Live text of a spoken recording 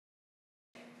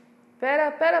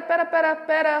Pera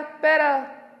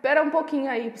um pouquinho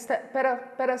aí.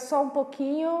 Pera só um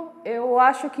pouquinho. Eu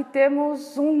acho que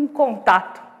temos um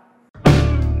contato.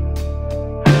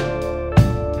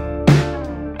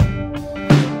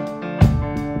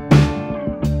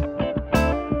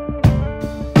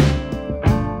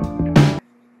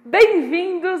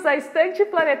 Bem-vindos à Estante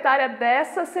Planetária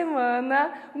dessa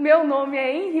semana. O meu nome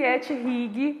é Henriette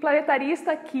Rigg,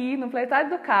 planetarista aqui no Planetário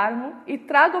do Carmo, e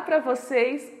trago para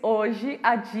vocês hoje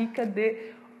a dica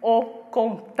de O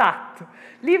Contato,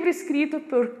 livro escrito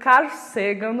por Carl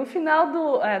Sagan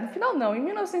em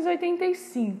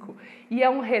 1985, e é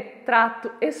um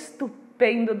retrato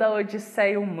estupendo da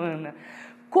odisseia humana.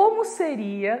 Como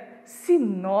seria se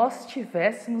nós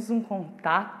tivéssemos um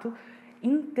contato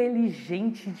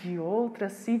inteligente de outra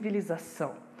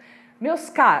civilização? Meus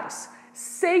caros,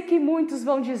 sei que muitos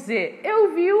vão dizer,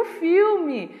 eu vi o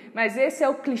filme, mas esse é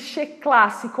o clichê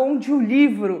clássico onde o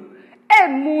livro é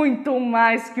muito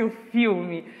mais que o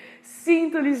filme.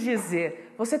 Sinto lhes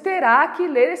dizer, você terá que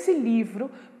ler esse livro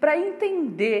para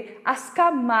entender as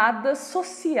camadas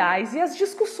sociais e as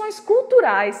discussões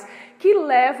culturais que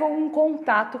levam um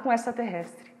contato com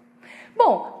extraterrestre.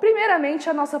 Bom, primeiramente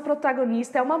a nossa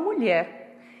protagonista é uma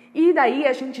mulher, e daí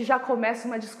a gente já começa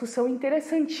uma discussão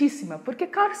interessantíssima, porque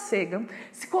Carl Sagan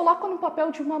se coloca no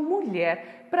papel de uma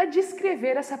mulher para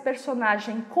descrever essa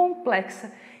personagem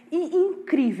complexa e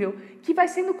incrível que vai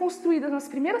sendo construída nas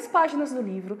primeiras páginas do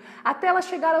livro até ela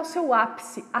chegar ao seu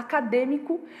ápice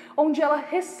acadêmico, onde ela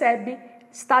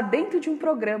está dentro de um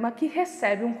programa que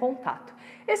recebe um contato.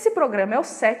 Esse programa é o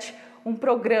SET, um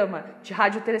programa de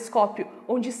radiotelescópio,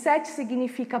 onde SET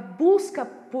significa busca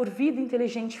por vida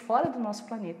inteligente fora do nosso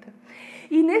planeta.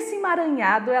 E nesse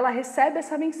emaranhado ela recebe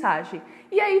essa mensagem.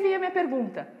 E aí vem a minha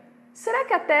pergunta, será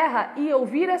que a Terra ia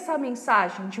ouvir essa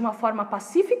mensagem de uma forma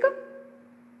pacífica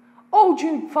ou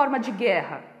de forma de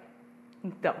guerra?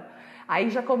 Então,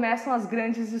 aí já começam as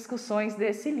grandes discussões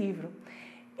desse livro.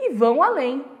 E vão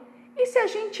além. E se a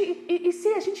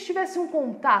gente tivesse um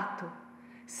contato?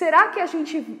 Será que a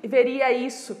gente veria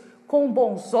isso com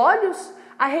bons olhos?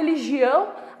 A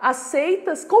religião, as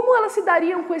seitas, como elas se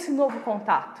dariam com esse novo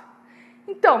contato?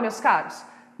 Então, meus caros,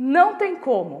 não tem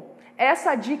como.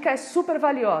 Essa dica é super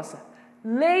valiosa.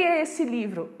 Leia esse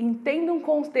livro, entenda um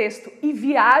contexto e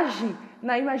viaje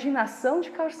na imaginação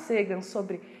de Carl Sagan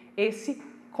sobre esse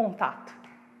contato.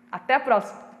 Até a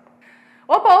próxima!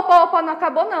 Opa, não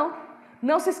acabou não.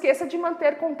 Não se esqueça de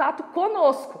manter contato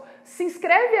conosco. Se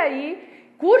inscreve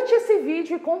aí, curte esse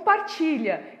vídeo e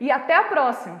compartilha. E até a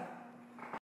próxima!